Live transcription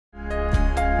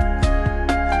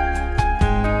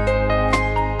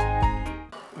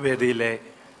വേദിയിലെ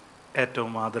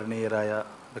ഏറ്റവും ആദരണീയരായ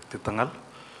വ്യക്തിത്വങ്ങൾ,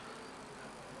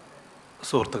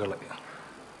 സുഹൃത്തുക്കളെ,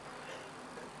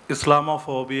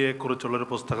 ഇസ്ലാമോഫോബിയയെക്കുറിച്ചുള്ളൊരു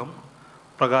പുസ്തകം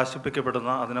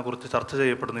പ്രകാശിപ്പിക്കപ്പെടുന്ന, അതിനെക്കുറിച്ച് ചർച്ച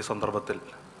ചെയ്യപ്പെടുന്ന ഈ സന്ദർഭത്തിൽ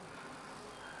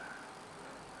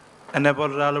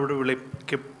എന്നെപ്പോലൊരാൾ ഇവിടെ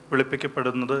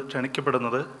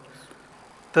ക്ഷണിക്കപ്പെടുന്നത്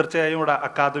തീർച്ചയായും ഇവിടെ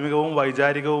അക്കാദമികവും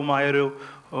വൈചാരികവുമായൊരു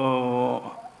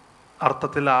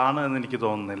അർത്ഥത്തിലാണ് എന്ന് എനിക്ക്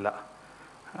തോന്നുന്നില്ല.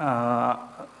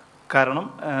 കാരണം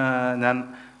ഞാൻ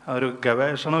ഒരു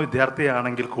ഗവേഷണ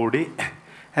വിദ്യാർത്ഥിയാണെങ്കിൽ കൂടി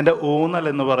എൻ്റെ ഊന്നൽ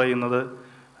എന്ന് പറയുന്നത്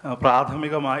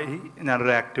പ്രാഥമികമായി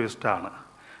ഞാനൊരു ആക്ടിവിസ്റ്റാണ്.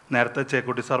 നേരത്തെ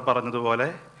ചേക്കുട്ടി സാർ പറഞ്ഞതുപോലെ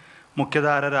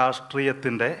മുഖ്യധാര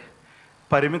രാഷ്ട്രീയത്തിൻ്റെ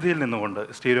പരിമിതിയിൽ നിന്നുകൊണ്ട്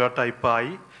സ്റ്റീരിയോ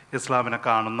ടൈപ്പായി ഇസ്ലാമിനെ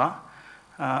കാണുന്ന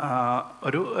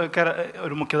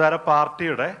ഒരു മുഖ്യധാര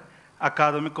പാർട്ടിയുടെ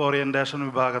അക്കാദമിക് ഓറിയൻറ്റേഷൻ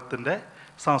വിഭാഗത്തിൻ്റെ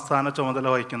സംസ്ഥാന ചുമതല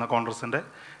വഹിക്കുന്ന കോൺഗ്രസിൻ്റെ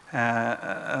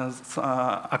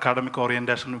അക്കാഡമിക്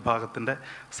ഓറിയൻറ്റേഷൻ വിഭാഗത്തിൻ്റെ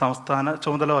സംസ്ഥാന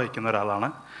ചുമതല വഹിക്കുന്ന ഒരാളാണ്.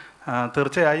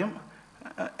 തീർച്ചയായും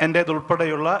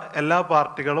എൻ്റേതുൾപ്പെടെയുള്ള എല്ലാ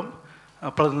പാർട്ടികളും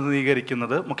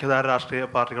പ്രതിനിധീകരിക്കുന്നത്, മുഖ്യധാര രാഷ്ട്രീയ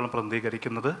പാർട്ടികളും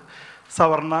പ്രതിനിധീകരിക്കുന്നത്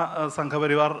സവർണ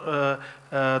സംഘപരിവാർ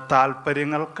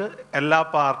താല്പര്യങ്ങൾക്ക് എല്ലാ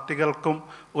പാർട്ടികൾക്കും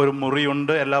ഒരു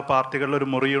മുറിയുണ്ട്, എല്ലാ പാർട്ടികളിലും ഒരു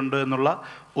മുറിയുണ്ട് എന്നുള്ള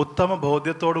ഉത്തമ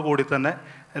ബോധ്യത്തോടു കൂടി തന്നെ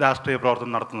രാഷ്ട്രീയ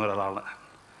പ്രവർത്തനം നടത്തുന്ന ഒരാളാണ്.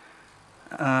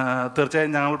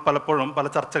 തീർച്ചയായും ഞങ്ങൾ പലപ്പോഴും പല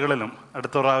ചർച്ചകളിലും,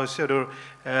 അടുത്ത പ്രാവശ്യം ഒരു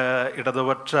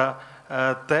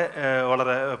ഇടതുപക്ഷത്തെ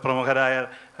വളരെ പ്രമുഖരായ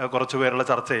കുറച്ച് പേരുള്ള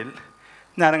ചർച്ചയിൽ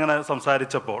ഞാനിങ്ങനെ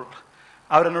സംസാരിച്ചപ്പോൾ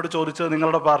അവരെന്നോട് ചോദിച്ചത്,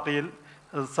 നിങ്ങളുടെ പാർട്ടിയിൽ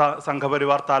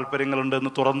സംഘപരിവാർ താല്പര്യങ്ങളുണ്ട്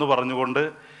എന്ന് തുറന്നു പറഞ്ഞുകൊണ്ട്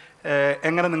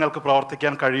എങ്ങനെ നിങ്ങൾക്ക്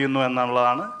പ്രവർത്തിക്കാൻ കഴിയുന്നു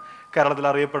എന്നുള്ളതാണ് കേരളത്തിൽ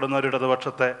അറിയപ്പെടുന്ന ഒരു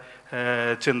ഇടതുപക്ഷത്തെ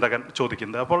ചിന്തകൻ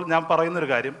ചോദിക്കുന്നത്. അപ്പോൾ ഞാൻ പറയുന്നൊരു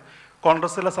കാര്യം,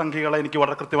 കോൺഗ്രസ്സിലെ സംഘികളെ എനിക്ക്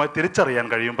വളരെ കൃത്യമായി തിരിച്ചറിയാൻ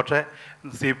കഴിയും, പക്ഷേ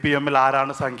CPM-ൽ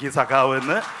ആരാണ് സംഘി സഖാവ്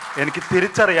എന്ന് എനിക്ക്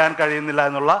തിരിച്ചറിയാൻ കഴിയുന്നില്ല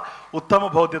എന്നുള്ള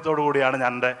ഉത്തമ ബോധ്യത്തോടു കൂടിയാണ്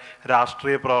ഞാൻ എൻ്റെ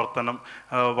രാഷ്ട്രീയ പ്രവർത്തനം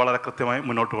വളരെ കൃത്യമായി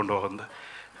മുന്നോട്ട് കൊണ്ടുപോകുന്നത്.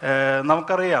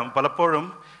 നമുക്കറിയാം, പലപ്പോഴും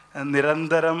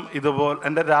നിരന്തരം ഇതുപോലെ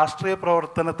എൻ്റെ രാഷ്ട്രീയ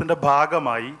പ്രവർത്തനത്തിൻ്റെ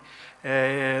ഭാഗമായി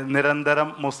നിരന്തരം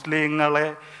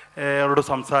മുസ്ലിങ്ങളെ ോട്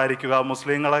സംസാരിക്കുക,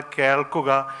 മുസ്ലിങ്ങളെ കേൾക്കുക,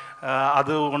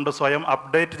 അതുകൊണ്ട് സ്വയം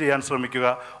അപ്ഡേറ്റ് ചെയ്യാൻ ശ്രമിക്കുക,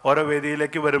 ഓരോ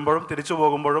വേദിയിലേക്ക് വരുമ്പോഴും തിരിച്ചു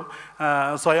പോകുമ്പോഴും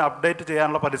സ്വയം അപ്ഡേറ്റ്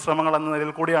ചെയ്യാനുള്ള പരിശ്രമങ്ങൾ എന്ന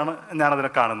നിലയിൽ കൂടിയാണ്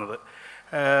ഞാനതിനെ കാണുന്നത്.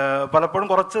 പലപ്പോഴും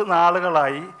കുറച്ച്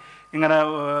നാളുകളായി ഇങ്ങനെ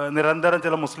നിരന്തരം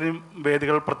ചില മുസ്ലിം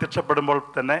വേദികൾ പ്രത്യക്ഷപ്പെടുമ്പോൾ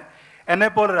തന്നെ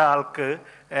എന്നെപ്പോലൊരാൾക്ക്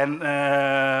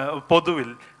പൊതുവിൽ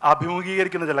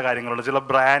അഭിമുഖീകരിക്കുന്ന ചില കാര്യങ്ങളുണ്ട്, ചില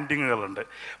ബ്രാൻഡിങ്ങുകളുണ്ട്.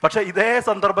 പക്ഷേ ഇതേ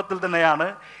സന്ദർഭത്തിൽ തന്നെയാണ്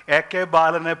AK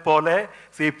ബാലനെ പോലെ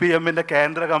CPM-ൻ്റെ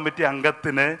കേന്ദ്ര കമ്മിറ്റി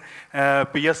അംഗത്തിന്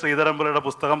PS ശ്രീധരൻപിള്ളയുടെ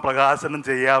പുസ്തകം പ്രകാശനം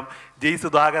ചെയ്യാം, G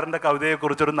സുധാകരൻ്റെ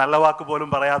കവിതയെക്കുറിച്ചൊരു നല്ല വാക്ക് പോലും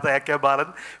പറയാത്ത AK ബാലൻ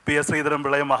PS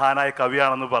ശ്രീധരൻപിള്ളയെ മഹാനായ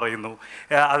കവിയാണെന്ന് പറയുന്നു.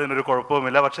 അതിനൊരു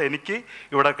കുഴപ്പവുമില്ല. പക്ഷേ എനിക്ക്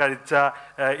ഇവിടെ കഴിച്ച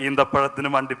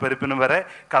ഈന്തപ്പഴത്തിനും അണ്ടിപ്പരിപ്പിനും വരെ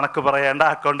കണക്ക് പറയേണ്ട,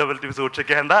 അക്കൗണ്ടബിലിറ്റി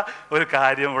സൂക്ഷിക്കേണ്ട ഒരു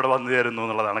കാര്യം ഇവിടെ വന്നു ചേരുന്നു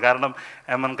എന്നുള്ളതാണ്. കാരണം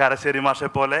MN കാരശ്ശേരി മാഷെ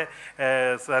പോലെ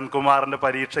സെൻകുമാറിൻ്റെ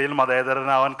പരീക്ഷയിൽ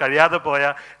മതേതരനാവാൻ കഴിയാതെ പോയ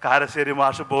കാരശ്ശേരി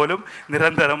മാഷ് പോലും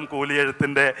നിരന്തരം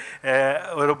കൂലിയെഴുത്തിൻ്റെ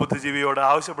ഒരു ബുദ്ധിജീവിയോട്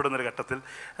ആവശ്യപ്പെടുന്നൊരു ഘട്ടത്തിൽ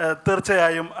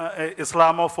തീർച്ചയായും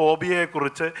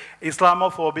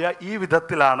ഇസ്ലാമോഫോബിയ ഈ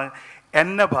വിധത്തിലാണ്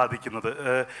എന്നെ ബാധിക്കുന്നത്.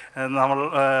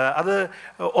 അത്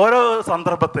ഓരോ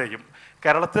സന്ദർഭത്തെയും,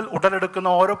 കേരളത്തിൽ ഉടലെടുക്കുന്ന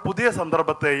ഓരോ പുതിയ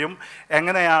സന്ദർഭത്തെയും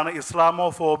എങ്ങനെയാണ്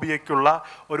ഇസ്ലാമോഫോബിയയ്ക്കുള്ള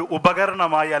ഒരു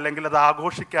ഉപകരണമായി, അല്ലെങ്കിൽ അത്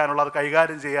ആഘോഷിക്കാനുള്ള, അത്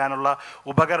കൈകാര്യം ചെയ്യാനുള്ള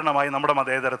ഉപകരണമായി നമ്മുടെ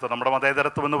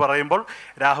മതേതരത്വം എന്ന് പറയുമ്പോൾ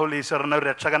രാഹുൽ ഈശ്വറിനെ ഒരു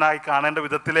രക്ഷകനായി കാണേണ്ട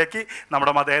വിധത്തിലേക്ക്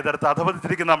നമ്മുടെ മതേതരത്വം,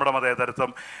 അധപതിച്ചിരിക്കുന്ന നമ്മുടെ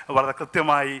മതേതരത്വം വളരെ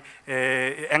കൃത്യമായി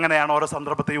എങ്ങനെയാണ് ഓരോ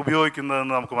സന്ദർഭത്തെയും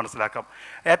ഉപയോഗിക്കുന്നതെന്ന് നമുക്ക് മനസ്സിലാക്കാം.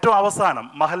 ഏറ്റവും അവസാനം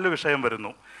മഹല്ല് വിഷയം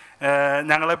വരുന്നു.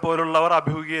 ഞങ്ങളെപ്പോലുള്ളവർ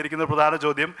അഭിമുഖീകരിക്കുന്ന പ്രധാന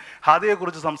ചോദ്യം,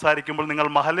 ഹാദിയെക്കുറിച്ച് സംസാരിക്കുമ്പോൾ നിങ്ങൾ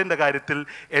മഹലിൻ്റെ കാര്യത്തിൽ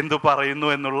എന്തു പറയുന്നു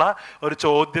എന്നുള്ള ഒരു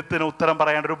ചോദ്യത്തിന് ഉത്തരം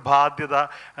പറയേണ്ട ഒരു ബാധ്യത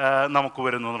നമുക്ക്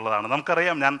വരുന്നു എന്നുള്ളതാണ്.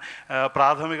 നമുക്കറിയാം, ഞാൻ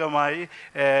പ്രാഥമികമായി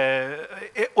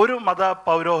ഒരു മത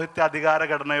പൗരോഹിത്യ അധികാര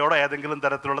ഘടനയോടോ ഏതെങ്കിലും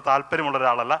തരത്തിലുള്ള താല്പര്യമുള്ള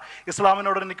ഒരാളല്ല.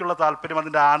 ഇസ്ലാമിനോട് എനിക്കുള്ള താല്പര്യം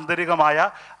അതിൻ്റെ ആന്തരികമായ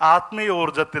ആത്മീയ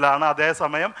ഊർജ്ജത്തിലാണ്.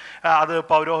 അതേസമയം അത്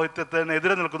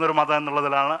പൗരോഹിത്യത്തിനെതിരെ നിൽക്കുന്ന ഒരു മതം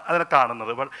എന്നുള്ളതിലാണ് അതിനെ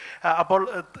കാണുന്നത്. അപ്പോൾ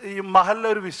ഈ മഹൽ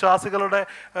ഒരു വിശ്വാസികളുടെ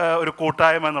ഒരു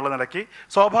കൂട്ടായ്മ എന്നുള്ള നിലയ്ക്ക്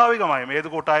സ്വാഭാവികമായും ഏത്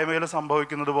കൂട്ടായ്മയിലും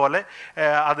സംഭവിക്കുന്നത് പോലെ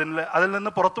അതിൽ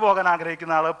നിന്ന് പുറത്തു പോകാൻ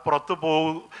ആഗ്രഹിക്കുന്ന ആൾ പുറത്തു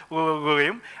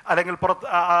പോവുകയും, അല്ലെങ്കിൽ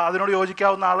അതിനോട്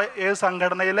യോജിക്കാവുന്ന ആൾ ഏത്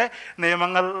സംഘടനയിലെ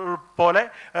നിയമങ്ങൾ പോലെ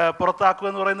പുറത്താക്കുക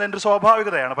എന്ന് പറയുന്നത് എൻ്റെ ഒരു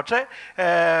സ്വാഭാവികതയാണ്. പക്ഷേ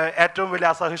ഏറ്റവും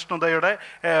വലിയ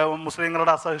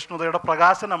മുസ്ലിങ്ങളുടെ അസഹിഷ്ണുതയുടെ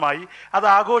പ്രകാശനമായി അത്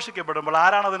ആഘോഷിക്കപ്പെടുമ്പോൾ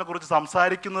ആരാണ് അതിനെക്കുറിച്ച്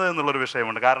സംസാരിക്കുന്നത് എന്നുള്ളൊരു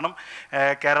വിഷയമുണ്ട്. കാരണം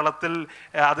കേരളത്തിൽ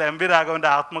അത് MV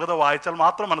രാഘവൻ്റെ ആത്മകഥ വായിച്ചാൽ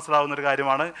മാത്രം മനസ്സിലാവുന്ന ഒരു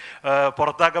കാര്യമാണ്.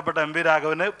 പുറത്താക്കപ്പെട്ട എം വി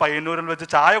രാഘവന് പയ്യന്നൂരിൽ വെച്ച്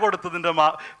ചായ കൊടുത്തതിൻ്റെ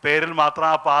പേരിൽ മാത്രം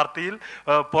ആ പാർട്ടിയിൽ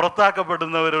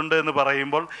പുറത്താക്കപ്പെടുന്നവരുണ്ട് എന്ന്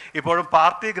പറയുമ്പോൾ, ഇപ്പോഴും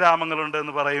പാർട്ടി ഗ്രാമങ്ങളുണ്ട്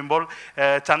എന്ന് പറയുമ്പോൾ,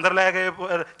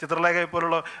 ചിത്രലേഖയെ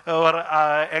പോലുള്ളവർ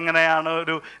എങ്ങനെയാണ്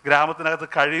ഒരു ഗ്രാമത്തിനകത്ത്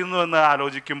കഴിയുന്നുവെന്ന്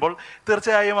ആലോചിക്കുമ്പോൾ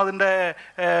തീർച്ചയായും അതിൻ്റെ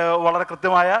വളരെ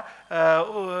കൃത്യമായ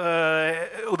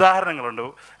ഉദാഹരണങ്ങളുണ്ട്.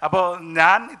 അപ്പോൾ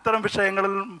ഞാൻ ഇത്തരം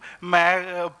വിഷയങ്ങളിൽ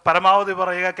പരമാവധി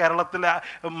പറയുക, കേരളത്തിലെ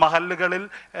മഹല്ലുകളിൽ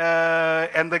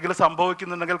എന്തെങ്കിലും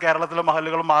സംഭവിക്കുന്നുണ്ടെങ്കിൽ കേരളത്തിലെ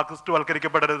മഹല്ലുകൾ മാർക്സിസ്റ്റ്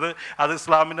വൽക്കരിക്കപ്പെടരുത്, അത്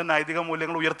ഇസ്ലാമിൻ്റെ നൈതിക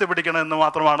മൂല്യങ്ങൾ ഉയർത്തിപ്പിടിക്കണം എന്ന്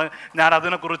മാത്രമാണ് ഞാൻ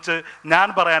അതിനെക്കുറിച്ച് ഞാൻ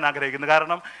പറയാൻ ആഗ്രഹിക്കുന്നത്.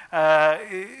 കാരണം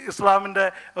ഇസ്ലാമിൻ്റെ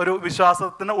ഒരു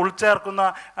വിശ്വാസത്തിന് ഉൾച്ചേർക്കുന്ന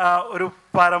ഒരു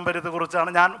പാരമ്പര്യത്തെക്കുറിച്ചാണ്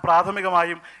ഞാൻ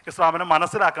പ്രാഥമികമായും ഇസ്ലാമിനെ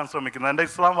മനസ്സിലാക്കാൻ ശ്രമിക്കുന്നത്. എൻ്റെ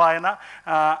ഇസ്ലാം വായന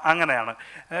അങ്ങനെയാണ്.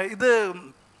 ഇത്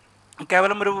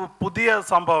കേവലം ഒരു പുതിയ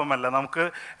സംഭവമല്ല. നമുക്ക്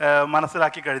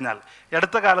മനസ്സിലാക്കി കഴിഞ്ഞാൽ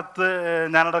അടുത്ത കാലത്ത്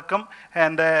ഞാനടക്കം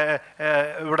എൻ്റെ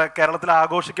ഇവിടെ കേരളത്തിൽ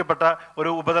ആഘോഷിക്കപ്പെട്ട ഒരു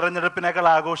ഉപതെരഞ്ഞെടുപ്പിനേക്കാൾ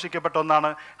ആഘോഷിക്കപ്പെട്ട ഒന്നാണ്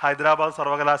ഹൈദരാബാദ്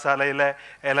സർവകലാശാലയിലെ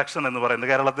എലക്ഷൻ എന്ന് പറയുന്നത്.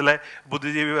 കേരളത്തിലെ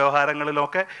ബുദ്ധിജീവി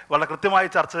വ്യവഹാരങ്ങളിലൊക്കെ വളരെ കൃത്യമായി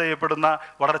ചർച്ച ചെയ്യപ്പെടുന്ന,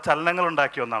 വളരെ ചലനങ്ങൾ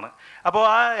ഉണ്ടാക്കിയ ഒന്നാണ്. അപ്പോൾ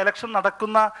ആ എലക്ഷൻ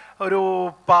നടക്കുന്ന ഒരു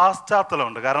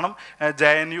പാശ്ചാത്തലമുണ്ട്. കാരണം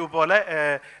JNU പോലെ,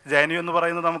 JNU എന്ന്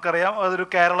പറയുന്നത് നമുക്കറിയാം അതൊരു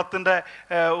കേരളത്തിൻ്റെ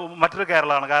മറ്റൊരു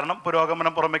കേരളമാണ്. കാരണം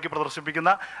പുരോഗമനം പുറമേക്ക്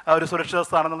പ്രദർശിപ്പിക്കുന്ന ഒരു സുരക്ഷിത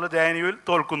സ്ഥാനം നമ്മൾ JNUവിൽ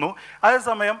തോൽക്കുന്നു.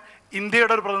 അതേസമയം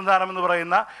ഇന്ത്യയുടെ ഒരു പ്രതിനിധാനം എന്ന്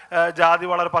പറയുന്ന, ജാതി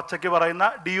വളരെ പച്ചയ്ക്ക് പറയുന്ന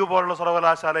DU പോലുള്ള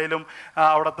സർവകലാശാലയിലും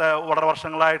അവിടുത്തെ വളരെ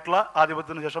വർഷങ്ങളായിട്ടുള്ള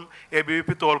ആധിപത്യത്തിന് ശേഷം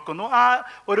ABVP തോൽക്കുന്നു. ആ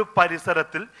ഒരു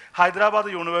പരിസരത്തിൽ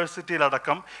ഹൈദരാബാദ്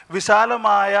യൂണിവേഴ്സിറ്റിയിലടക്കം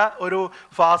വിശാലമായ ഒരു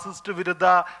ഫാസിസ്റ്റ് വിരുദ്ധ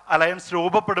അലയൻസ്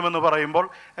രൂപപ്പെടുമെന്ന് പറയുമ്പോൾ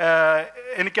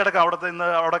എനിക്കടക്കം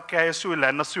അവിടെ KSU ഇല്ല,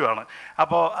 NSU ആണ്.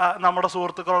 അപ്പോൾ നമ്മുടെ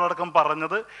സുഹൃത്തുക്കളോടക്കം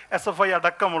പറഞ്ഞത് SFI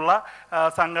അടക്കമുള്ള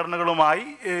സംഘടനകളുമായി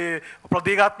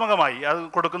പ്രതീകാത്മകമായി അത്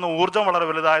കൊടുക്കുന്ന ഊർജ്ജം വളരെ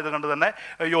വലുതായത് കൊണ്ട് തന്നെ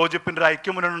യോജിപ്പിൻ്റെ ഒരു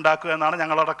ഐക്യമുന്നണി ഉണ്ടാക്കുക എന്നാണ്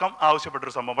ഞങ്ങളടക്കം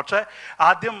ആവശ്യപ്പെട്ടൊരു സംഭവം. പക്ഷേ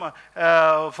ആദ്യം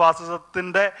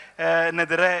ഫാസിസത്തിൻ്റെ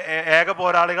നെതിരെ ഏക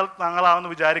പോരാളികൾ തങ്ങളാണെന്ന്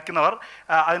വിചാരിക്കുന്നവർ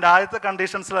അതിൻ്റെ ആദ്യത്തെ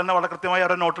കണ്ടീഷൻസിൽ തന്നെ വളരെ കൃത്യമായി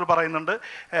അവരുടെ നോട്ടിൽ പറയുന്നുണ്ട്,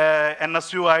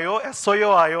 NSU ആയോ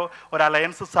SOO ആയോ ഒരു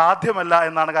അലയൻസ് സാധ്യമല്ല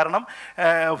എന്നാണ്. കാരണം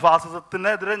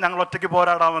ഫാസിസത്തിനെതിരെ ഞങ്ങൾ ഒറ്റയ്ക്ക്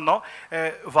പോരാടാമെന്നോ,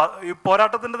 ഈ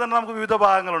പോരാട്ടത്തിൻ്റെ തന്നെ നമുക്ക് വിവിധ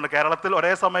ഭാഗങ്ങളുണ്ട്. കേരളത്തിൽ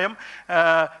ഒരേ സമയം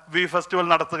വി ഫെസ്റ്റിവൽ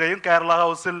നടത്തുകയും കേരള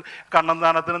ഹൗസിൽ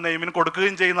കണ്ണന്താനത്തിന് നെയ്മിന്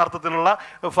കൊടുക്കുകയും ചെയ്യുന്ന അർത്ഥത്തിലുള്ള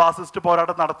ഫാസിസ്റ്റ്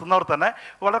പോരാട്ടം നടത്തുന്നവർ തന്നെ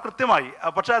വളരെ കൃത്യമായി.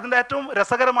 പക്ഷേ അതിൻ്റെ ഏറ്റവും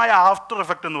രസകരമായ ആഫ്റ്റർ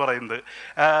എഫക്റ്റ് എന്ന് പറയുന്നത്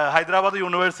ഹൈദരാബാദ്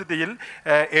യൂണിവേഴ്സിറ്റിയിൽ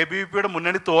ABVPയുടെ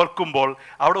മുന്നണി തോൽക്കുമ്പോൾ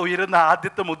അവിടെ ഉയരുന്ന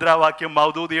ആദ്യത്തെ മുദ്രാവാക്യം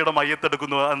മൗദൂദിയുടെ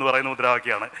മയ്യത്തെടുക്കുന്നു എന്ന് പറയുന്ന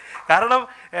മുദ്രാവാക്യമാണ്. കാരണം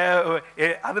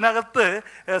അതിനകത്ത്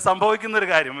സംഭവിക്കുന്ന ഒരു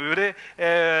കാര്യം,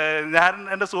 ഞാൻ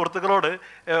എൻ്റെ സുഹൃത്തുക്കളോട്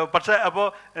പക്ഷേ അപ്പോൾ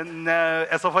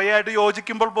SFI ആയിട്ട്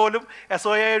യോജിക്കുമ്പോൾ പോലും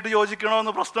SOA ആയിട്ട്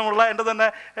യോജിക്കണമെന്ന് പ്രശ്നമുള്ള എൻ്റെ തന്നെ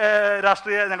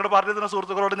ഞങ്ങളുടെ പാർട്ടിയിൽ തന്നെ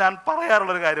സുഹൃത്തുക്കളോട് ഞാൻ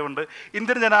പറയാറുള്ളൊരു കാര്യമുണ്ട്.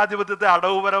 ഇന്ത്യൻ ജനാധിപത്യത്തെ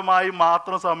അടവുപരമായി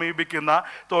മാത്രം സമീപിക്കുന്ന,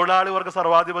 തൊഴിലാളി വർഗ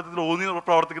സർവാധിപത്യത്തിൽ ഊന്നി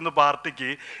പ്രവർത്തിക്കുന്ന പാർട്ടിക്ക്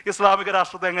ഇസ്ലാമിക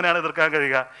രാഷ്ട്രത്തെ എങ്ങനെയാണ് എതിർക്കാൻ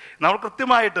കഴിയുക? നമ്മൾ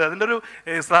കൃത്യമായിട്ട് അതിൻ്റെ ഒരു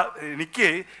എനിക്ക്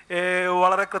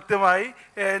വളരെ കൃത്യമായി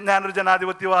ഞാനൊരു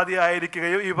ജനാധിപത്യവാദി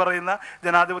ആയിരിക്കുകയും ഈ പറയുന്ന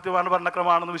ജനാധിപത്യവാദ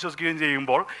ഭരണക്രമമാണെന്ന് വിശ്വസിക്കുകയും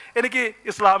ചെയ്യുമ്പോൾ എനിക്ക്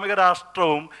ഇസ്ലാമിക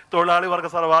രാഷ്ട്രവും തൊഴിലാളി വർഗ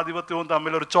സർവാധിപത്യവും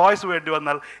തമ്മിലൊരു ചോയ്സ് വേണ്ടി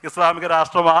വന്നാൽ ഇസ്ലാമിക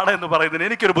രാഷ്ട്രമാണ് എന്ന് പറയുന്നതിന്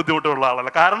എനിക്കൊരു ബുദ്ധിമുട്ടുള്ള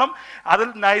ആളല്ല. കാരണം അതിൽ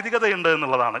നൈതികതയുണ്ട്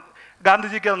എന്നുള്ളതാണ്.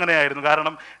 ഗാന്ധിജിക്ക് അങ്ങനെയായിരുന്നു.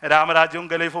 കാരണം രാമരാജ്യവും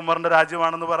ഖലീഫ് ഉമറിൻ്റെ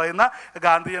രാജ്യമാണെന്ന് പറയുന്ന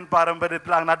ഗാന്ധിയൻ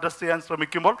പാരമ്പര്യത്തിൽ അങ്ങനെ അഡ്രസ് ചെയ്യാൻ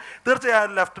ശ്രമിക്കുമ്പോൾ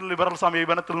തീർച്ചയായും ലെഫ്റ്റ് ലിബറൽ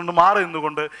സമീപനത്തിൽ നിന്ന് മാറി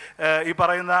നിന്നുകൊണ്ട് ഈ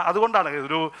പറയുന്ന, അതുകൊണ്ടാണ്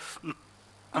ഒരു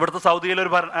ഇവിടുത്തെ സൗദിയിലൊരു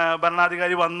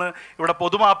ഭരണാധികാരി വന്ന് ഇവിടെ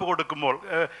പൊതുമാപ്പ് കൊടുക്കുമ്പോൾ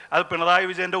അത് പിണറായി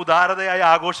വിജയൻ്റെ ഉദാരതയായി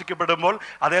ആഘോഷിക്കപ്പെടുമ്പോൾ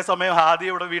അതേസമയം ഹാദി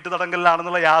ഇവിടെ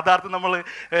വീട്ടുതടങ്കലിലാണെന്നുള്ള യാഥാർത്ഥ്യം നമ്മൾ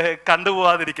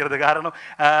കണ്ടുപോകാതിരിക്കരുത്. കാരണം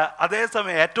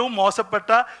അതേസമയം ഏറ്റവും മോശപ്പെട്ട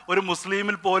ഒരു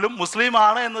മുസ്ലിമിൽ പോലും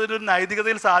മുസ്ലിമാണ് എന്നതിനൊരു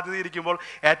നൈതികതയിൽ സാധ്യതയിരിക്കുമ്പോൾ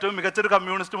ഏറ്റവും മികച്ചൊരു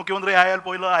കമ്മ്യൂണിസ്റ്റ് മുഖ്യമന്ത്രി ആയാൽ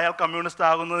പോലും അയാൾ കമ്മ്യൂണിസ്റ്റ്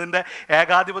ആകുന്നതിൻ്റെ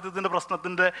ഏകാധിപത്യത്തിൻ്റെ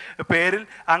പ്രശ്നത്തിൻ്റെ പേരിൽ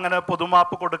അങ്ങനെ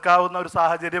പൊതുമാപ്പ് കൊടുക്കാവുന്ന ഒരു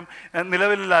സാഹചര്യം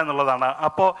നിലവിലില്ല എന്നുള്ളതാണ്.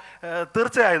 അപ്പോൾ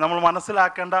തീർച്ചയായും നമ്മൾ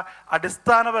മനസ്സിലാക്കേണ്ട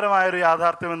അടിസ്ഥാനപരമായൊരു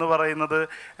യാഥാർത്ഥ്യം എന്ന് പറയുന്നത്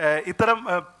ഇത്തരം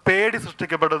പേടി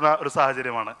സൃഷ്ടിക്കപ്പെടുന്ന ഒരു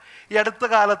സാഹചര്യമാണ്. ഈ അടുത്ത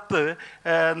കാലത്ത്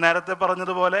നേരത്തെ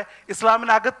പറഞ്ഞതുപോലെ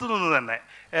ഇസ്ലാമിനകത്തു നിന്ന് തന്നെ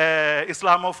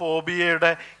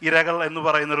ഇസ്ലാമോഫോബിയയുടെ ഇരകൾ എന്ന്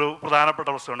പറയുന്നൊരു പ്രധാനപ്പെട്ട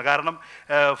പ്രശ്നമുണ്ട്. കാരണം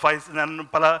ഞാൻ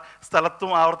പല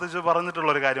സ്ഥലത്തും ആവർത്തിച്ച്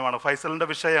പറഞ്ഞിട്ടുള്ളൊരു കാര്യമാണ്. ഫൈസലിൻ്റെ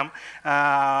വിഷയം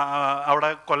അവിടെ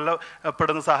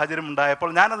കൊല്ലപ്പെടുന്ന സാഹചര്യം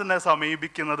ഉണ്ടായപ്പോൾ ഞാനതിനെ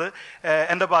സമീപിക്കുന്നത്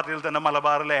എൻ്റെ പാർട്ടിയിൽ തന്നെ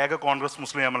മലബാറിലെ ഏക കോൺഗ്രസ്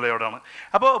മുസ്ലിം MLA യോടാണ്.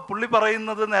 അപ്പോൾ പുള്ളി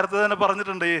പറയുന്നത് നേരത്തെ തന്നെ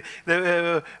പറഞ്ഞിട്ടുണ്ട്, ഈ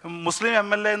മുസ്ലിം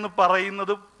MLA എന്ന്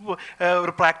പറയുന്നത്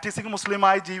ഒരു പ്രാക്ടീസിങ്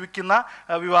മുസ്ലിമായി ജീവിക്കുന്ന,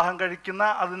 വിവാഹം കഴിക്കുന്ന,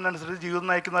 അതിനനുസരിച്ച് ജീവിതം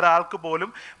നയിക്കുന്ന ഒരാൾക്ക് പോലും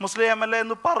മുസ്ലിം MLA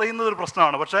എന്ന് പറയുന്നത് ഒരു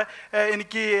പ്രശ്നമാണ്. പക്ഷേ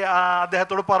എനിക്ക്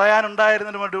അദ്ദേഹത്തോട്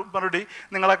പറയാനുണ്ടായിരുന്നൊരു മറുപടി,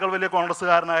 നിങ്ങളെക്കാൾ വലിയ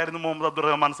കോൺഗ്രസ്സുകാരനായിരുന്നു മുഹമ്മദ്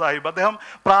അബ്ദുറഹ്മാൻ സാഹിബ്, അദ്ദേഹം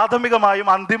പ്രാഥമികമായും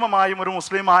അന്തിമമായും ഒരു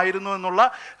മുസ്ലിം ആയിരുന്നു എന്നുള്ള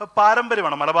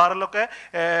പാരമ്പര്യമാണ്. മലബാറിലൊക്കെ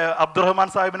അബ്ദുറഹ്മാൻ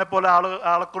സാഹിബിനെ പോലെ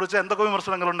ആളെക്കുറിച്ച് എന്തൊക്കെ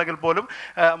വിമർശനങ്ങളുണ്ടെങ്കിൽ പോലും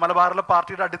മലബാറിലെ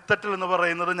പാർട്ടിയുടെ അടിത്തട്ടിൽ എന്ന്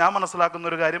പറയുന്നത് ഞാൻ മനസ്സിലാക്കുന്ന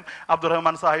ഒരു കാര്യം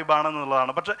അബ്ദുറഹ്മാൻ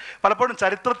സാഹിബാണെന്നുള്ളതാണ്. പക്ഷെ പലപ്പോഴും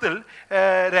ചരിത്രത്തിൽ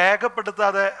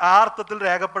രേഖപ്പെടുത്താതെ, ആ അർത്ഥത്തിൽ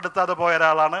രേഖപ്പെടുത്താതെ പോയ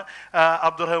ഒരാളാണ്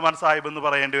അബ്ദുറഹ്മാൻ സാഹിബ് എന്ന്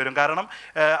പറയേണ്ടി വരും. കാരണം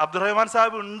അബ്ദുറഹ്മാൻ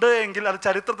സാഹിബ് ഉണ്ട് എങ്കിൽ അത്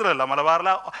ചരിത്രത്തിലല്ല,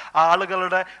 മലബാറിലെ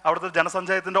ആളുകളുടെ അവിടുത്തെ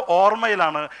ജനസഞ്ചയത്തിൻ്റെ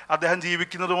ഓർമ്മയിലാണ് അദ്ദേഹം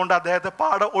ജീവിക്കുന്നത് കൊണ്ട് അദ്ദേഹത്തെ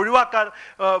പാടെ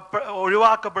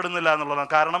ഒഴിവാക്കപ്പെടുന്നില്ല എന്നുള്ളതാണ്.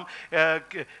 കാരണം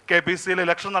KPCയിൽ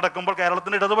ഇലക്ഷൻ നടക്കുമ്പോൾ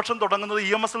കേരളത്തിൻ്റെ ഇടതുപക്ഷം തുടങ്ങുന്നത്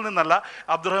EMSൽ നിന്നല്ല,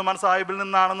 അബ്ദുറഹ്മാൻ സാഹിബിൽ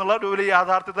നിന്നാണെന്നുള്ള ഒരു വലിയ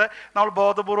യാഥാർത്ഥ്യത്തെ നമ്മൾ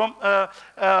ബോധപൂർവം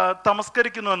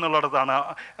തമസ്കരിക്കുന്നു എന്നുള്ളിടത്താണ്.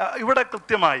 ഇവിടെ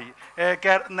കൃത്യമായി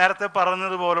നേരത്തെ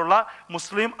പറഞ്ഞതുപോലുള്ള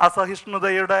മുസ്ലിം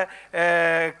അസഹിഷ്ണുതയുടെ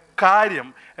കാര്യം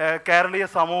കേരളീയ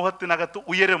സമൂഹത്തിനകത്ത്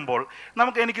ഉയരുമ്പോൾ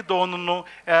എനിക്ക് തോന്നുന്നു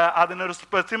അതിനൊരു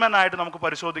സ്പെസിമെനായിട്ട് നമുക്ക്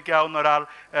പരിശോധിക്കാവുന്ന ഒരാൾ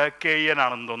KN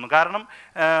ആണെന്ന് തോന്നുന്നു. കാരണം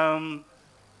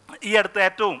ഈ അടുത്ത്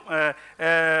ഏറ്റവും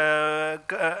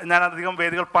ഞാൻ അധികം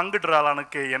വേദികൾ പങ്കിട്ട ഒരാളാണ്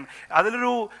KN.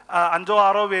 അതിലൊരു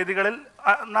 5-6 വേദികളിൽ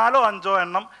 4-5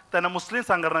 എണ്ണം തന്നെ മുസ്ലിം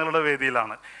സംഘടനകളുടെ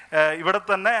വേദിയിലാണ്. ഇവിടെ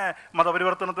തന്നെ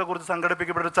മതപരിവർത്തനത്തെക്കുറിച്ച്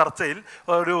സംഘടിപ്പിക്കപ്പെട്ട ഒരു ചർച്ചയിൽ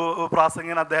ഒരു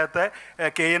പ്രാസംഗികൻ അദ്ദേഹത്തെ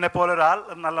KN പോലെ ഒരാൾ,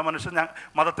 നല്ല മനുഷ്യൻ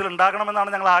മതത്തിൽ ഉണ്ടാകണമെന്നാണ്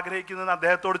ഞങ്ങൾ ആഗ്രഹിക്കുന്നതെന്ന്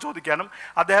അദ്ദേഹത്തോട് ചോദിക്കാനും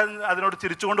അദ്ദേഹം അതിനോട്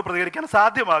ചിരിച്ചുകൊണ്ട് പ്രതികരിക്കാനും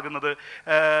സാധ്യമാകുന്നത്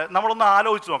നമ്മളൊന്ന്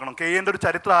ആലോചിച്ച് നോക്കണം. KNൻ്റെ ഒരു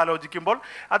ചരിത്രം ആലോചിക്കുമ്പോൾ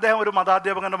അദ്ദേഹം ഒരു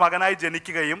മതാധ്യാപകൻ്റെ മകനായി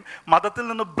ജനിക്കുകയും മതത്തിൽ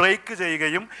നിന്ന് ബ്രേക്ക്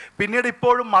ചെയ്യുകയും പിന്നീട്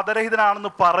ഇപ്പോഴും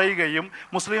മതരഹിതനാണെന്ന് പറയുകയും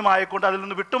മുസ്ലിം ആയിക്കൊണ്ട് അതിൽ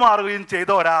നിന്ന് വിട്ടുമാറുകയും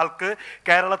ചെയ്ത ഒരാൾക്ക്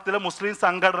കേരളത്തിലെ മുസ്ലിം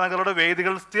സംഘടനകളുടെ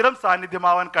വേദികളിൽ സ്ഥിരം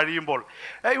സാന്നിധ്യമാവാൻ കഴിയുമ്പോൾ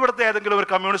ഇവിടുത്തെ ഏതെങ്കിലും ഒരു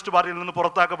കമ്മ്യൂണിസ്റ്റ് പാർട്ടിയിൽ നിന്ന്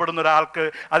പുറത്താക്കപ്പെടുന്ന ഒരാൾക്ക്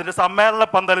അതിൻ്റെ സമ്മേളന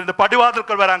പന്തലിൻ്റെ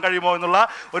പടിവാതിൽക്കൽ വരാൻ കഴിയുമോ എന്നുള്ള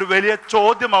ഒരു വലിയ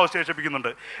ചോദ്യം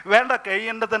അവശേഷിപ്പിക്കുന്നുണ്ട്. വേണ്ട,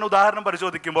 KNൻ്റെ തന്നെ ഉദാഹരണം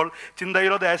പരിശോധിക്കുമ്പോൾ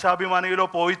ചിന്തയിലോ ദേശാഭിമാനിയിലോ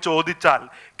പോയി ചോദിച്ചാൽ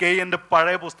KNൻ്റെ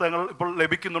പഴയ പുസ്തകങ്ങൾ ഇപ്പോൾ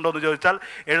ലഭിക്കുന്നുണ്ടോ എന്ന് ചോദിച്ചാൽ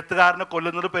എഴുത്തുകാരനെ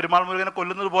കൊല്ലുന്നത് പെരുമാൾ മുരുകനെ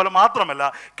കൊല്ലുന്നത് പോലെ മാത്രമല്ല,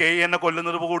 KNനെ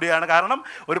കൊല്ലുന്നത് കൂടിയാണ്. കാരണം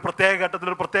ഒരു പ്രത്യേക ഘട്ടത്തിൽ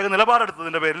ഒരു പ്രത്യേക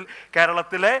നിലപാടെടുത്തതിൻ്റെ പേരിൽ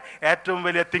കേരളത്തിലെ ഏറ്റവും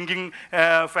വലിയ തിങ്കിങ്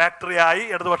ഫാക്ടറിയായി,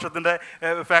 ഇടതുപക്ഷത്തിൻ്റെ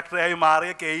ഫാക്ടറിയായി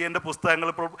മാറിയ KNൻ്റെ പുസ്തകങ്ങൾ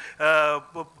ഇപ്പോൾ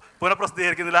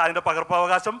പുനഃപ്രസിദ്ധീകരിക്കുന്നില്ല. അതിൻ്റെ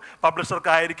പകർപ്പവകാശം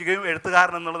പബ്ലിഷർക്കായിരിക്കുകയും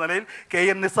എഴുത്തുകാരൻ എന്നുള്ള നിലയിൽ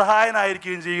KN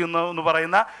നിസ്സഹായനായിരിക്കുകയും ചെയ്യുന്നു എന്ന്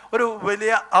പറയുന്ന ഒരു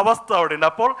വലിയ അവസ്ഥ അവിടെയുണ്ട്.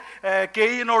 അപ്പോൾ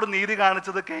KNനോട് നീതി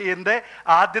കാണിച്ചത് KNൻ്റെ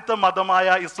ആദ്യത്തെ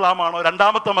മതമായ ഇസ്ലാമാണോ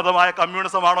രണ്ടാമത്തെ മതമായ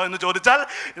കമ്മ്യൂണിസമാണോ എന്ന് ചോദിച്ചാൽ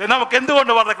നമുക്ക്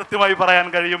എന്തുകൊണ്ട് വളരെ കൃത്യമായി പറയാൻ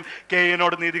കഴിയും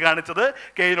KNനോട് നീതി കാണിച്ചത്,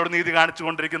 KNനോട് നീതി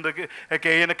കാണിച്ചുകൊണ്ടിരിക്കുന്നത്,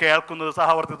 KNനെ കേൾക്കുന്നത്,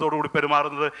 സഹവർത്തിത്തോടുകൂടി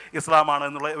പെരുമാറുന്നത് ഇസ്ലാമാണ്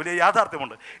എന്നുള്ള വലിയ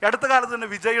യാഥാർത്ഥ്യമുണ്ട്. അടുത്ത കാലത്ത്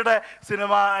തന്നെ വിജയുടെ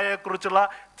സിനിമയെക്കുറിച്ചുള്ള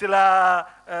ചില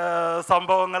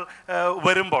സംഭവങ്ങൾ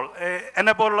വരുമ്പോൾ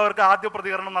എന്നെപ്പോലുള്ളവർക്ക് ആദ്യ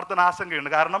പ്രതികരണം നടത്താൻ ആശങ്കയുണ്ട്.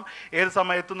 കാരണം ഏത്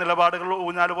സമയത്തും നിലപാടുകൾ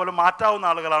ഊഞ്ഞാല് പോലെ മാറ്റാവുന്ന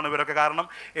ആളുകളാണ് ഇവരൊക്കെ. കാരണം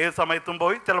ഏത് സമയത്തും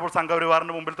പോയി ചിലപ്പോൾ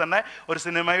സംഘപരിവാറിൻ്റെ മുമ്പിൽ തന്നെ ഒരു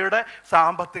സിനിമയുടെ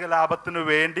സാമ്പത്തിക ലാഭത്തിന്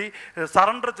വേണ്ടി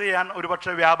സറണ്ടർ ചെയ്യാൻ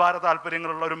ഒരുപക്ഷെ വ്യാപാര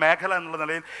താല്പര്യങ്ങളുള്ള ഒരു മേഖല എന്നുള്ള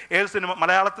നിലയിൽ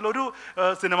മലയാളത്തിലൊരു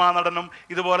സിനിമാ നടനും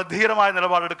ഇതുപോലെ ധീരമായ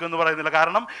നിലപാടെടുക്കുമെന്ന് പറയുന്നില്ല.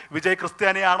 കാരണം വിജയ്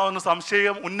ക്രിസ്ത്യാനിയാണോ എന്ന്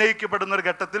സംശയം ഉന്നയിക്കപ്പെടുന്ന ഒരു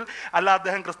ഘട്ടത്തിൽ, അല്ല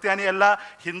അദ്ദേഹം ക്രിസ്ത്യാനിയല്ല,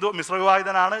 ഹിന്ദു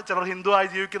മിശ്രവിവാഹിതനാണ്, ചിലർ ഹിന്ദുവായി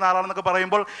ജീവിക്കുന്ന ആളാണെന്നൊക്കെ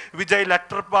പറയുമ്പോൾ വിജയ്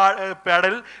ലെറ്റർ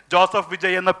പാഡിൽ ജോസഫ്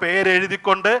വിജയ് എന്ന പേര്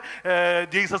എഴുതിക്കൊണ്ട്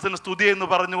ജീസസിന് സ്തുതി എന്ന്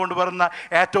പറഞ്ഞുകൊണ്ട് വരുന്ന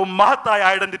ഏറ്റവും മഹത്തായ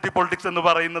ഐഡന്റിറ്റി പൊളിറ്റിക്സ് എന്ന്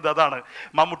പറയുന്നത് അതാണ്.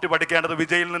 മമ്മൂട്ടി പഠിക്കേണ്ടത്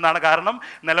വിജയിൽ നിന്നാണ്. കാരണം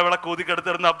നിലവിളക്ക്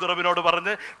ഊതിക്കെടുത്തിരുന്ന അബ്ദുറബിനോട്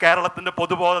പറഞ്ഞ് കേരളത്തിൻ്റെ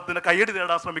പൊതുബോധത്തിന് കയ്യടി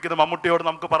നേടാൻ ശ്രമിക്കുന്ന മമ്മൂട്ടിയോട്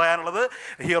നമുക്ക് പറയാനുള്ളത്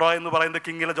ഹീറോ എന്ന് പറയുന്നത്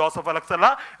കിങ്ങിലെ ജോസഫ് അലക്സ് അല്ല,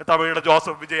 തമിഴിലെ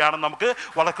ജോസഫ് വിജയ് ആണെന്ന് നമുക്ക്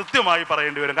വളരെ കൃത്യമായി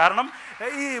പറയേണ്ടി വരും. കാരണം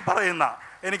ഈ പറയുന്ന,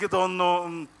 എനിക്ക് തോന്നുന്നു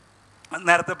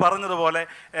നേരത്തെ പറഞ്ഞതുപോലെ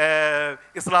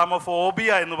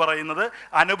ഇസ്ലാമോഫോബിയ എന്ന് പറയുന്നത്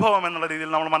അനുഭവം എന്നുള്ള രീതിയിൽ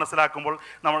നമ്മൾ മനസ്സിലാക്കുമ്പോൾ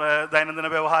നമ്മൾ ദൈനംദിന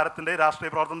വ്യവഹാരത്തിൻ്റെ രാഷ്ട്രീയ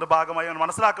പ്രവർത്തനത്തിൻ്റെ ഭാഗമായി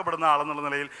മനസ്സിലാക്കപ്പെടുന്ന ആളെന്നുള്ള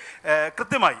നിലയിൽ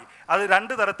കൃത്യമായി അത്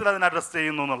 2 തരത്തിൽ അതിനെ അഡ്രസ്സ്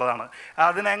ചെയ്യുന്നു എന്നുള്ളതാണ്.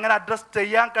 അതിനെങ്ങനെ അഡ്രസ്സ്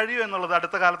ചെയ്യാൻ കഴിയും എന്നുള്ളത്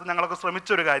അടുത്ത കാലത്ത് ഞങ്ങളൊക്കെ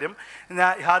ശ്രമിച്ചൊരു കാര്യം.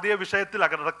 ഹാദിയ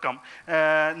വിഷയത്തിലടക്കം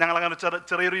ഞങ്ങളങ്ങനെ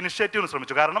ചെറിയൊരു ഇനിഷ്യേറ്റീവിന്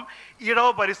ശ്രമിച്ചു. കാരണം ഇടവ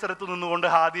പരിസരത്ത് നിന്നുകൊണ്ട്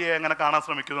ഹാദിയെ എങ്ങനെ കാണാൻ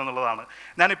ശ്രമിക്കുന്നു എന്നുള്ളതാണ്.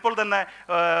 ഞാനിപ്പോൾ തന്നെ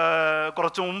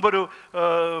കുറച്ച് മുമ്പൊരു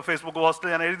ഫേസ്ബുക്ക് പോസ്റ്റിൽ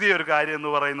ഞാൻ എഴുതിയ ഒരു കാര്യം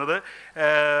എന്ന് പറയുന്നത്,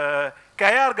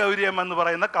 KR ഗൗരിയമ്മ എന്ന്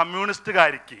പറയുന്ന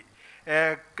കമ്മ്യൂണിസ്റ്റുകാരിക്ക്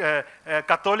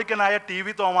കത്തോലിക്കനായ TV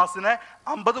തോമസിനെ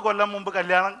 50 കൊല്ലം മുമ്പ്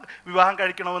വിവാഹം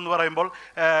കഴിക്കണമെന്ന് പറയുമ്പോൾ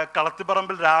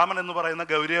കളത്തിപ്പറമ്പിൽ രാമൻ എന്ന് പറയുന്ന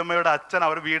ഗൗരിയമ്മയുടെ അച്ഛൻ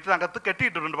അവർ വീട്ടിനകത്ത്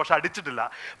കെട്ടിയിട്ടിട്ടുണ്ട്, പക്ഷെ അടിച്ചിട്ടില്ല.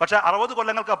 പക്ഷെ 60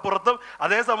 കൊല്ലങ്ങൾക്ക് അപ്പുറത്തും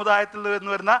അതേ സമുദായത്തിൽ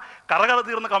നിന്ന് വരുന്ന കറകള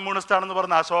തീർന്ന കമ്മ്യൂണിസ്റ്റ് ആണെന്ന്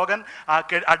പറഞ്ഞ അശോകൻ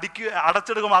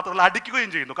അടച്ചിടുക മാത്രമല്ല അടിക്കുകയും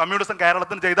ചെയ്യുന്നു. കമ്മ്യൂണിസം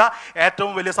കേരളത്തിന് ചെയ്ത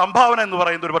ഏറ്റവും വലിയ സംഭാവന എന്ന്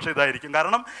പറയുന്നത് ഒരു പക്ഷേ ഇതായിരിക്കും.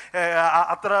 കാരണം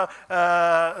അത്ര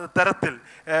തരത്തിൽ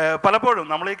പലപ്പോഴും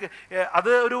നമ്മൾ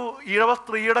അത് ഒരു ഈഴവ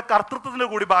സ്ത്രീയുടെ കർത്തൃത്വത്തിൻ്റെ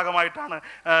കൂടി ഭാഗമായിട്ടാണ്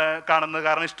കാണുന്നത്.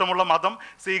 കാരണം ഇഷ്ടമുള്ള മതം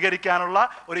സ്വീകരിക്കാനുള്ള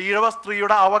ഒരു ഈഴവ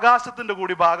സ്ത്രീയുടെ അവകാശത്തിൻ്റെ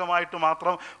കൂടി ഭാഗമായിട്ട്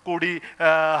മാത്രം കൂടി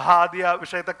ഹാദിയ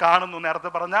വിഷയത്തെ കാണുന്നു. നേരത്തെ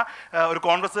പറഞ്ഞ ഒരു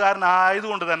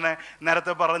കോൺഗ്രസ്സുകാരനായതുകൊണ്ട് തന്നെ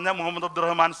നേരത്തെ പറഞ്ഞ മുഹമ്മദ്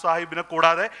അബ്ദുറഹ്മാൻ സാഹിബിനെ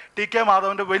കൂടാതെ TK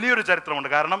മാധവൻ്റെ വലിയൊരു ചരിത്രമുണ്ട്.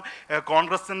 കാരണം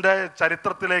കോൺഗ്രസിൻ്റെ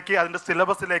ചരിത്രത്തിലേക്ക് അതിൻ്റെ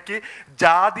സിലബസിലേക്ക്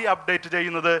ജാതി അപ്ഡേറ്റ്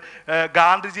ചെയ്യുന്നത്,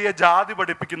 ഗാന്ധിജിയെ ജാതി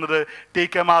പഠിപ്പിക്കുന്നത്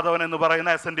TK മാധവൻ എന്ന് പറയുന്ന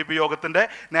SNDP യോഗത്തിൻ്റെ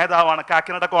നേതാവാണ്.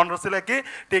 കാക്കിനഡ കോൺഗ്രസിലേക്ക്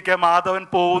TK മാധവൻ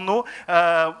പോകുന്നു.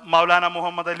 മൗലാന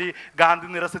മുഹമ്മദ് അലി ഗാന്ധി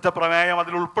നിരസിച്ച പ്രമേയം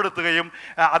അതിൽ ഉൾപ്പെടുത്തുകയും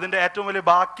അതിൻ്റെ ഏറ്റവും വലിയ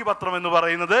ബാക്കി പത്രം എന്ന്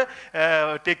പറയുന്നത്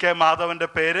TK മാധവൻ്റെ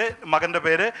മകൻ്റെ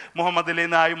പേര് മുഹമ്മദ് അലി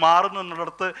എന്നായി മാറുന്നു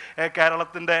എന്നുള്ളിടത്ത്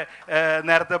കേരളത്തിൻ്റെ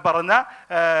നേരത്തെ പറഞ്ഞ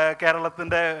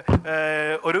കേരളത്തിൻ്റെ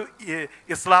ഒരു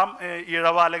ഇസ്ലാം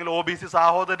ഈഴവ അല്ലെങ്കിൽ OBC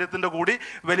സാഹോദര്യത്തിൻ്റെ കൂടി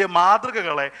വലിയ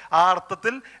മാതൃകകളെ ആ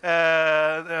അർത്ഥത്തിൽ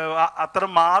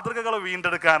അത്തരം മാതൃകകൾ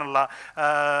വീണ്ടെടുക്കാനുള്ള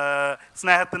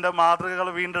സ്നേഹത്തിൻ്റെ മാതൃകകൾ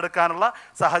വീണ്ടെടുക്കാനുള്ള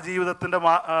സഹജീവിതത്തിൻ്റെ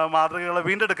മാതൃകകൾ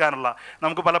വീണ്ടെടുക്കാനുള്ള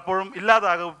നമുക്ക് പലപ്പോഴും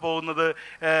ഇല്ലാതാകെ പോകുന്നത്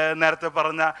നേരത്തെ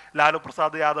പറഞ്ഞ ലാലു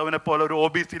പ്രസാദ് യാദവിനെ പോലെ ഒരു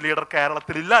OBC ലീഡർ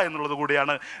കേരളത്തിലില്ല എന്നുള്ളത്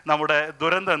കൂടിയാണ് നമ്മുടെ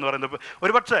ദുരന്തം എന്ന് പറയുന്നത്.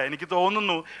 ഒരുപക്ഷെ എനിക്ക്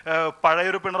തോന്നുന്നു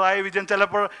പഴയൊരു പിണറായി വിജയൻ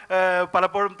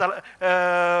പലപ്പോഴും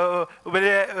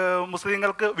വലിയ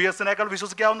മുസ്ലിങ്ങൾക്ക് VS-നേക്കാൾ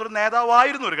വിശ്വസിക്കാവുന്ന ഒരു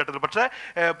നേതാവായിരുന്നു ഒരു ഘട്ടത്തിൽ. പക്ഷേ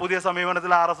പുതിയ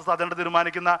സമീപനത്തിൽ RSS അജണ്ട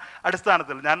തീരുമാനിക്കുന്ന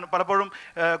അടിസ്ഥാനത്തിൽ ഞാൻ പലപ്പോഴും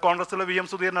കോൺഗ്രസിലെ VM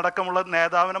സുധീരൻ അടക്കമുള്ള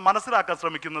നേതാവിനെ മനസ്സിലാക്കാൻ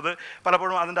ശ്രമിക്കുന്നത്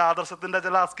പലപ്പോഴും അതിൻ്റെ ആദർശത്തിൻ്റെ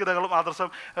ചില അസ്കിതകളും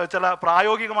ചില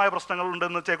പ്രായോഗികമായ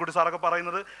പ്രശ്നങ്ങളുണ്ടെന്ന് ചേക്കുട്ടി സാറൊക്കെ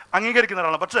പറയുന്നത് അംഗീകരിക്കുന്ന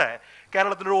ഒരാളാണ്. പക്ഷേ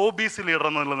കേരളത്തിലൊരു OBC ലീഡർ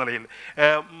എന്നുള്ള നിലയിൽ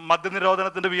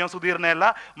മദ്യനിരോധനത്തിൻ്റെ VM സുധീരനെയല്ല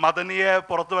മദനിയെ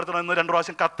പുറത്തു വരുത്തണമെന്ന് 2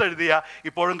 പ്രാവശ്യം കത്തെഴുതിയ,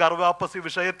 ഇപ്പോഴും ഗർഭാപ്പസി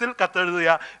വിഷയത്തിൽ കത്തെഴുതിയ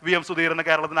VM സുധീരന്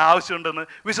കേരളത്തിന് ആവശ്യമുണ്ടെന്ന്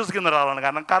വിശ്വസിക്കുന്ന ഒരാളാണ്.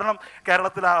 കാരണം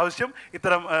കേരളത്തിലെ ആവശ്യം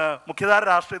ഇത്തരം മുഖ്യധാര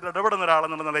രാഷ്ട്രീയത്തിൽ ഇടപെടുന്ന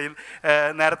ഒരാളെന്നുള്ള നിലയിൽ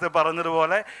നേരത്തെ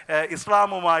പറഞ്ഞതുപോലെ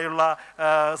ഇസ്ലാമുമായുള്ള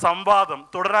സംവാദം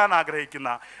തുടരാൻ ആഗ്രഹിക്കുന്ന,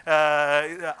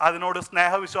 അതിനോട്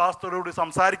സ്നേഹവിശ്വാസത്തോടുകൂടി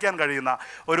സംസാരിക്കാൻ കഴിയുന്ന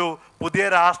ഒരു പുതിയ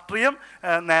രാഷ്ട്രീയം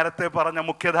നേരത്തെ പറഞ്ഞ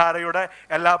മുഖ്യധാരയുടെ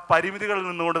എല്ലാ പരിമിതികളിൽ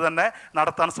നിന്നുകൊണ്ട് തന്നെ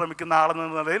നടത്താൻ ശ്രമിക്കുന്ന ആളെന്ന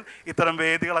നിലയിൽ ഇത്തരം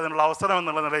വേദികൾ അതിനുള്ള അവസരം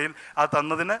എന്നുള്ള നിലയിൽ അത്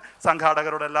തന്നതിന്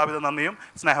സംഘാടകരുടെ എല്ലാവിധ നന്ദിയും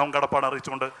സ്നേഹവും കടപ്പാടും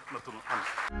അറിയിച്ചുകൊണ്ട് നിർത്തുന്നു.